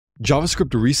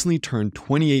JavaScript recently turned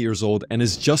 28 years old and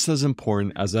is just as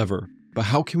important as ever. But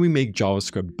how can we make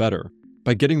JavaScript better?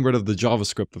 By getting rid of the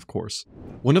JavaScript, of course.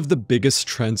 One of the biggest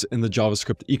trends in the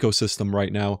JavaScript ecosystem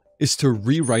right now is to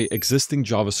rewrite existing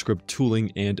JavaScript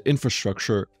tooling and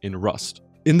infrastructure in Rust.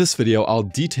 In this video, I'll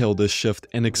detail this shift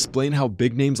and explain how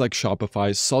big names like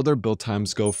Shopify saw their build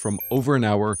times go from over an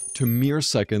hour to mere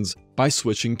seconds by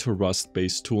switching to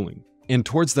Rust-based tooling. And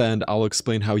towards the end, I'll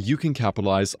explain how you can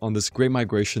capitalize on this great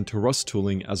migration to Rust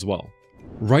tooling as well.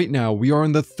 Right now, we are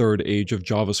in the third age of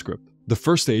JavaScript. The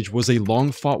first age was a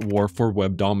long-fought war for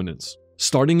web dominance.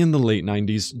 Starting in the late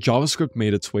 90s, JavaScript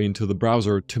made its way into the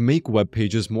browser to make web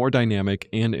pages more dynamic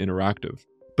and interactive.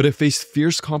 But it faced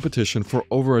fierce competition for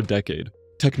over a decade.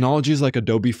 Technologies like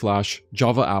Adobe Flash,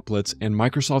 Java Applets, and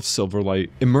Microsoft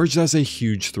Silverlight emerged as a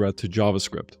huge threat to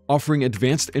JavaScript, offering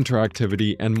advanced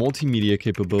interactivity and multimedia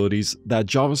capabilities that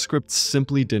JavaScript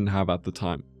simply didn't have at the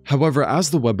time. However, as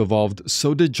the web evolved,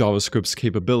 so did JavaScript's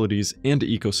capabilities and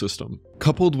ecosystem.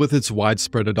 Coupled with its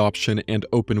widespread adoption and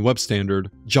open web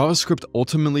standard, JavaScript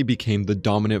ultimately became the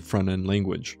dominant front-end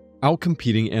language,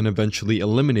 outcompeting and eventually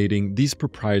eliminating these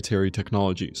proprietary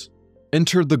technologies.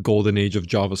 Enter the golden age of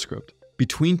JavaScript.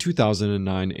 Between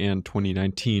 2009 and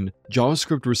 2019,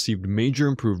 JavaScript received major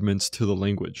improvements to the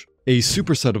language. A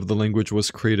superset of the language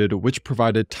was created which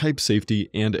provided type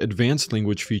safety and advanced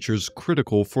language features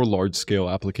critical for large-scale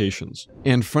applications.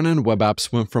 And front-end web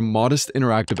apps went from modest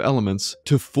interactive elements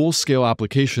to full-scale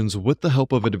applications with the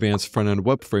help of advanced front-end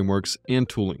web frameworks and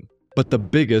tooling. But the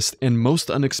biggest and most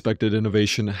unexpected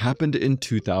innovation happened in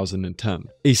 2010.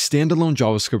 A standalone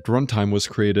JavaScript runtime was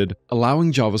created,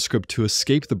 allowing JavaScript to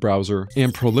escape the browser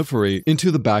and proliferate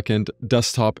into the backend,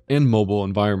 desktop, and mobile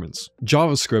environments.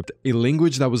 JavaScript, a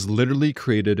language that was literally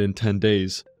created in 10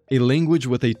 days, a language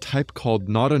with a type called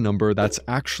not a number that's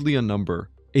actually a number,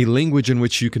 a language in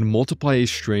which you can multiply a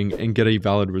string and get a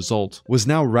valid result, was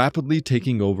now rapidly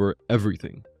taking over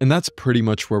everything. And that's pretty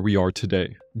much where we are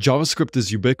today. JavaScript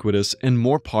is ubiquitous and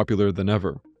more popular than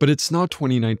ever. But it's not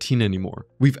 2019 anymore.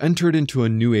 We've entered into a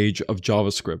new age of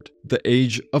JavaScript, the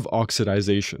age of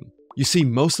oxidization. You see,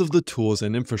 most of the tools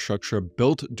and infrastructure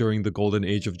built during the golden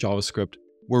age of JavaScript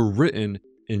were written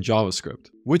in JavaScript,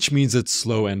 which means it's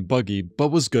slow and buggy, but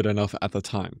was good enough at the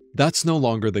time. That's no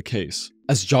longer the case.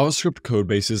 As JavaScript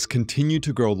codebases continue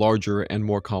to grow larger and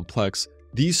more complex,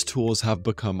 these tools have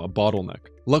become a bottleneck.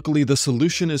 Luckily, the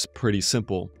solution is pretty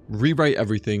simple: rewrite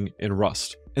everything in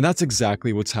Rust. And that's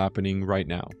exactly what's happening right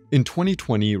now. In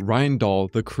 2020, Ryan Dahl,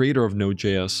 the creator of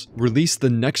Node.js, released the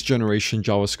next generation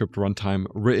JavaScript runtime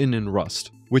written in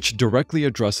Rust, which directly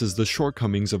addresses the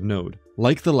shortcomings of Node,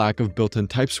 like the lack of built-in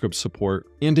TypeScript support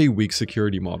and a weak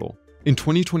security model. In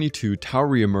 2022,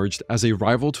 Tauri emerged as a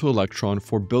rival to Electron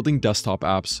for building desktop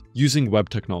apps using web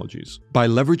technologies. By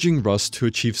leveraging Rust to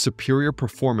achieve superior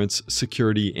performance,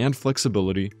 security, and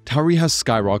flexibility, Tauri has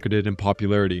skyrocketed in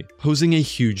popularity, posing a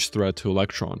huge threat to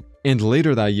Electron. And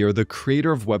later that year, the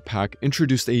creator of Webpack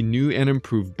introduced a new and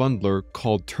improved bundler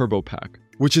called TurboPack,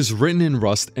 which is written in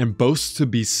Rust and boasts to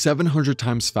be 700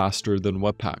 times faster than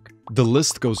Webpack. The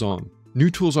list goes on. New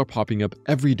tools are popping up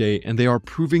every day and they are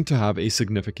proving to have a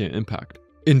significant impact.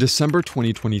 In December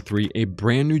 2023, a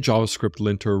brand new JavaScript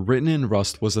linter written in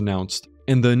Rust was announced,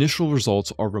 and the initial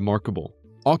results are remarkable.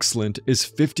 Oxlint is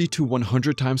 50 to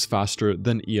 100 times faster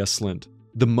than ESLint,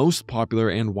 the most popular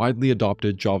and widely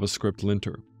adopted JavaScript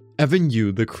linter. Evan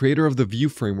You, the creator of the Vue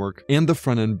framework and the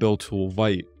front-end build tool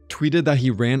Vite, tweeted that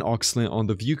he ran Oxlint on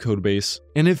the Vue codebase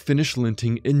and it finished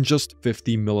linting in just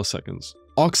 50 milliseconds.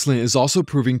 Oxlint is also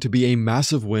proving to be a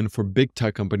massive win for big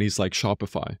tech companies like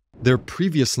Shopify. Their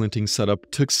previous linting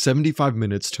setup took 75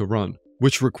 minutes to run,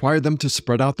 which required them to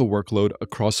spread out the workload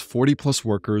across 40+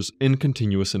 workers in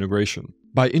continuous integration.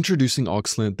 By introducing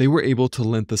Oxlint, they were able to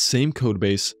lint the same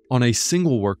codebase on a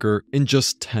single worker in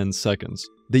just 10 seconds.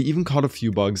 They even caught a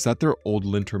few bugs that their old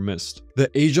linter missed.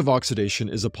 The age of oxidation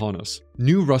is upon us.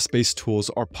 New Rust-based tools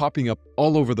are popping up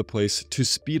all over the place to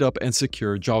speed up and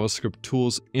secure JavaScript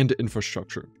tools and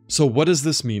infrastructure. So what does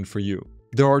this mean for you?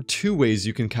 There are two ways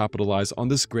you can capitalize on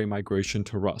this great migration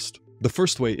to Rust. The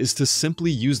first way is to simply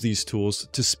use these tools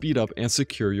to speed up and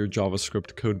secure your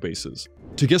JavaScript codebases.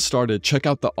 To get started, check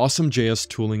out the awesome JS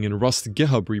tooling in Rust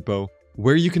GitHub repo,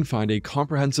 where you can find a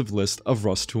comprehensive list of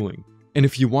Rust tooling. And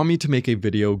if you want me to make a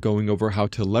video going over how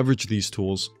to leverage these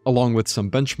tools, along with some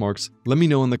benchmarks, let me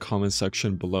know in the comments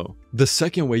section below. The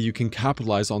second way you can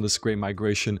capitalize on this great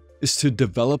migration is to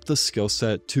develop the skill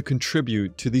set to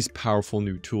contribute to these powerful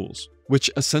new tools, which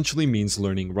essentially means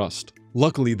learning Rust.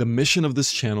 Luckily, the mission of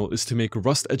this channel is to make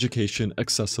Rust education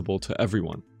accessible to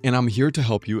everyone, and I'm here to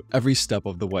help you every step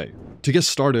of the way. To get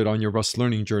started on your Rust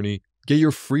learning journey, Get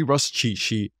your free Rust cheat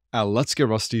sheet at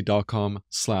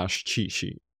letsgetrusty.com/cheat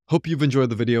sheet. Hope you've enjoyed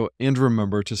the video and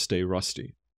remember to stay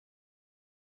rusty.